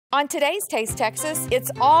On today's Taste Texas,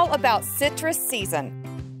 it's all about citrus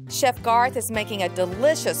season. Chef Garth is making a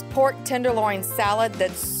delicious pork tenderloin salad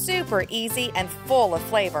that's super easy and full of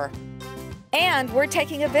flavor. And we're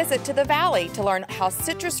taking a visit to the valley to learn how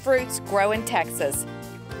citrus fruits grow in Texas.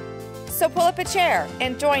 So pull up a chair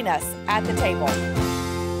and join us at the table.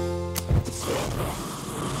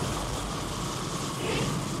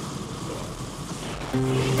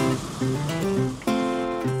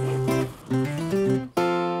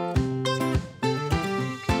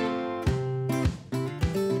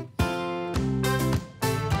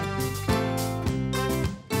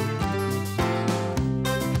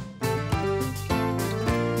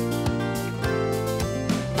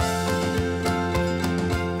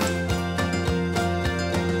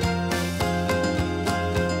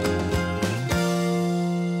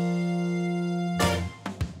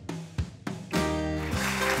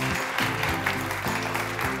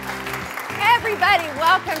 Everybody,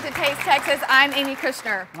 welcome to Taste Texas. I'm Amy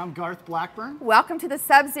Kushner. And I'm Garth Blackburn. Welcome to the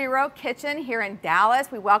Sub-Zero Kitchen here in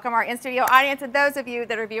Dallas. We welcome our in-studio audience and those of you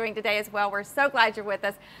that are viewing today as well. We're so glad you're with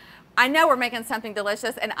us. I know we're making something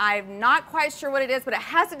delicious, and I'm not quite sure what it is, but it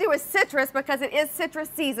has to do with citrus because it is citrus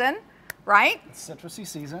season, right? It's citrusy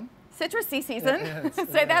season. Citrusy season. It is.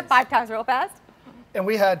 Say that 5 times real fast. And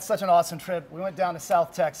we had such an awesome trip. We went down to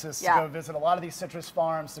South Texas to Yeah. go visit a lot of these citrus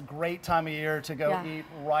farms. It's a great time of year to go eat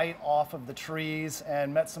right off of the trees,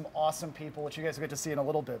 and met some awesome people, which you guys will get to see in a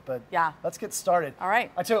little bit. But Yeah. let's get started. All right.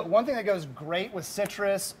 I tell you, one thing that goes great with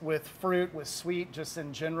citrus, with fruit, with sweet, just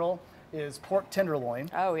in general, is pork tenderloin.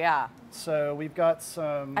 Oh, yeah. So we've got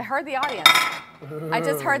some... I heard the audience. I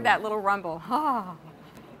just heard that little rumble. Ah,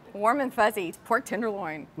 warm and fuzzy, pork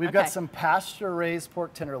tenderloin. We've got some pasture-raised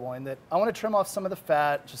pork tenderloin that I want to trim off some of the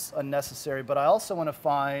fat, just unnecessary, but I also want to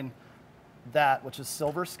find that, which is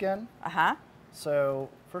silver skin. Uh-huh. So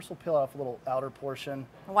first we'll peel off a little outer portion.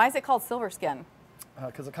 Why is it called silver skin?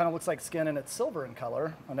 Because it kind of looks like skin and it's silver in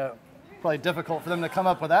color. I know, probably difficult for them to come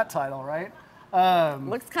up with that title, right?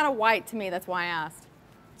 Looks kind of white to me, that's why I asked.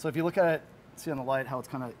 So if you look at it, see on the light how it's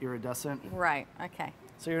kind of iridescent. Right, okay.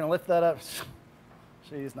 So you're going to lift that up.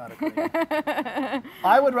 She's not agreeing.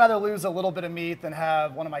 I would rather lose a little bit of meat than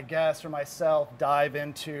have one of my guests or myself dive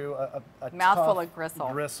into a mouthful tough of gristle.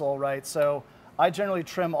 Gristle, right? So I generally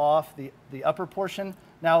trim off the upper portion.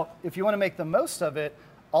 Now, if you want to make the most of it,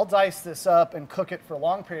 I'll dice this up and cook it for a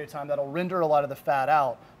long period of time. That'll render a lot of the fat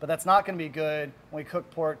out, but that's not going to be good when we cook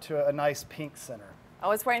pork to a nice pink center. I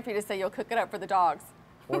was waiting for you to say you'll cook it up for the dogs.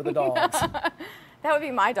 For the dogs. That would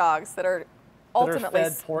be my dogs that are ultimately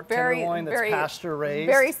fed pork tenderloin that's pasture raised.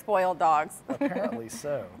 Very spoiled dogs. Apparently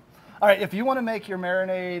so. All right, if you want to make your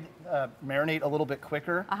marinade marinate a little bit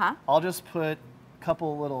quicker, I'll just put a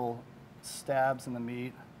couple little stabs in the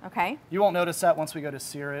meat. Okay. You won't notice that once we go to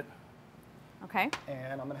sear it. Okay.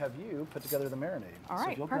 And I'm going to have you put together the marinade. All so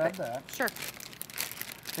right, if you'll perfect. grab that. Sure.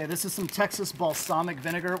 Okay, this is some Texas balsamic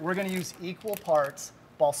vinegar. We're going to use equal parts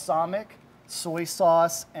balsamic, soy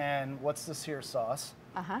sauce, and what's this here sauce?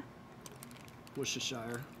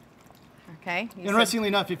 Worcestershire. Okay. Interestingly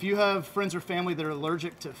enough, if you have friends or family that are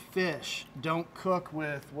allergic to fish, don't cook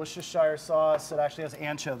with Worcestershire sauce. It actually has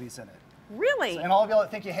anchovies in it. Really? And all of y'all that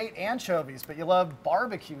think you hate anchovies, but you love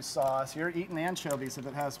barbecue sauce, you're eating anchovies if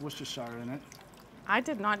it has Worcestershire in it. I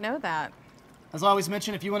did not know that. As I always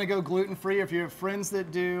mention, if you want to go gluten-free, if you have friends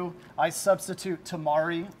that do, I substitute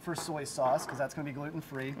tamari for soy sauce, because that's going to be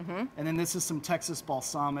gluten-free. And then this is some Texas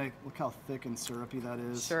balsamic. Look how thick and syrupy that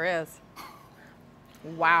is. Sure is.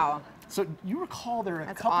 Wow. So you recall there are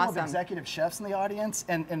a couple of executive chefs in the audience,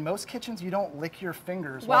 and in most kitchens you don't lick your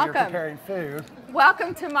fingers while you're preparing food.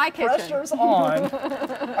 Welcome to my kitchen. Pressure's on.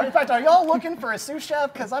 In fact, are y'all looking for a sous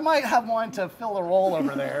chef? Because I might have one to fill the role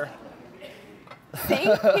over there. See,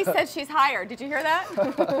 he said she's hired. Did you hear that?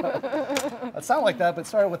 It sounded like that, but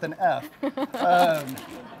started with an F.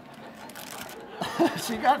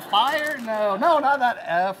 She got fired? No, not that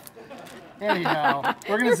F. Anyhow,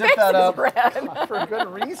 we're going to zip that up for a good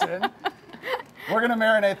reason. We're going to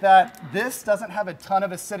marinate that. This doesn't have a ton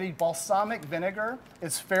of acidity. Balsamic vinegar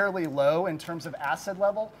is fairly low in terms of acid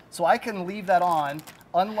level, so I can leave that on,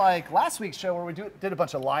 unlike last week's show where we did a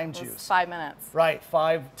bunch of lime juice. 5 minutes. Right,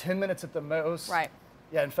 5-10 minutes at the most. Right.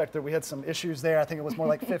 Yeah, in fact, we had some issues there. I think it was more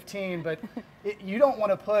like 15, but you don't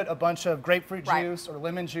want to put a bunch of grapefruit juice or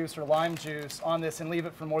lemon juice or lime juice on this and leave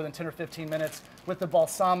it for more than 10 or 15 minutes. With the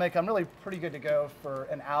balsamic, I'm really pretty good to go for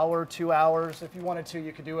an hour, 2 hours. If you wanted to,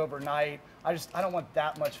 you could do overnight. I don't want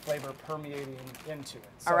that much flavor permeating into it.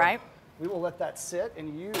 So all right. We will let that sit,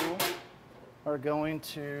 and you are going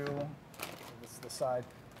to, this is the side,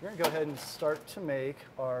 you're going to go ahead and start to make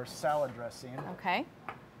our salad dressing. Okay.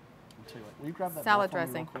 tell you what, will you grab that salad bowl for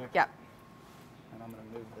me dressing. real quick? Yep. And I'm going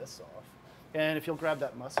to move this off. And if you'll grab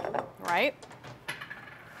that mustard. Right.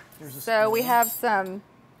 Here's a So we spoon. have some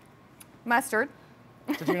mustard.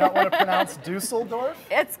 Did you not want to pronounce Dusseldorf?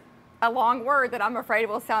 It's a long word that I'm afraid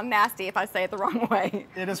will sound nasty if I say it the wrong way.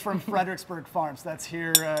 It is from Fredericksburg Farms. That's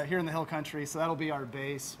here in the Hill Country, so that'll be our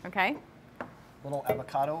base. Okay. A little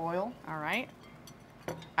avocado oil. All right.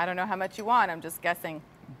 I don't know how much you want. I'm just guessing.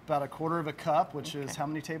 About 1/4 cup, which is how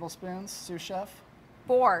many tablespoons, sous chef?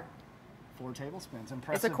 4. 4 tablespoons.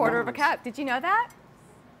 Impressive. It's 1/4 numbers. cup. Did you know that?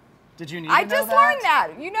 Did you need to I know just that? learned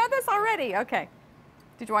that. You know this already. Okay.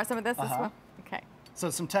 Did you want some of this as well? Okay. So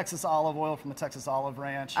some Texas olive oil from the Texas Olive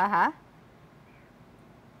Ranch. Uh-huh.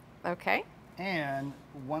 Okay. And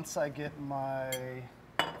once I get my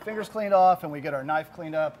fingers cleaned off and we get our knife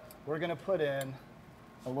cleaned up, we're going to put in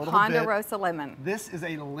a little bit. Ponderosa lemon. This is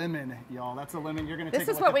a lemon, y'all. That's a lemon. You're going to take This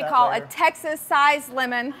a is look what we at that call later. a Texas-sized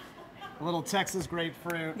lemon. A little Texas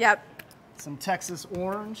grapefruit. Yep. Some Texas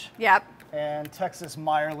orange. Yep. And Texas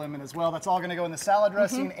Meyer lemon as well. That's all going to go in the salad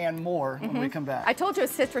dressing and more when we come back. I told you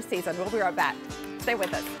it's citrus season. We'll be right back. Stay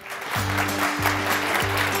with us.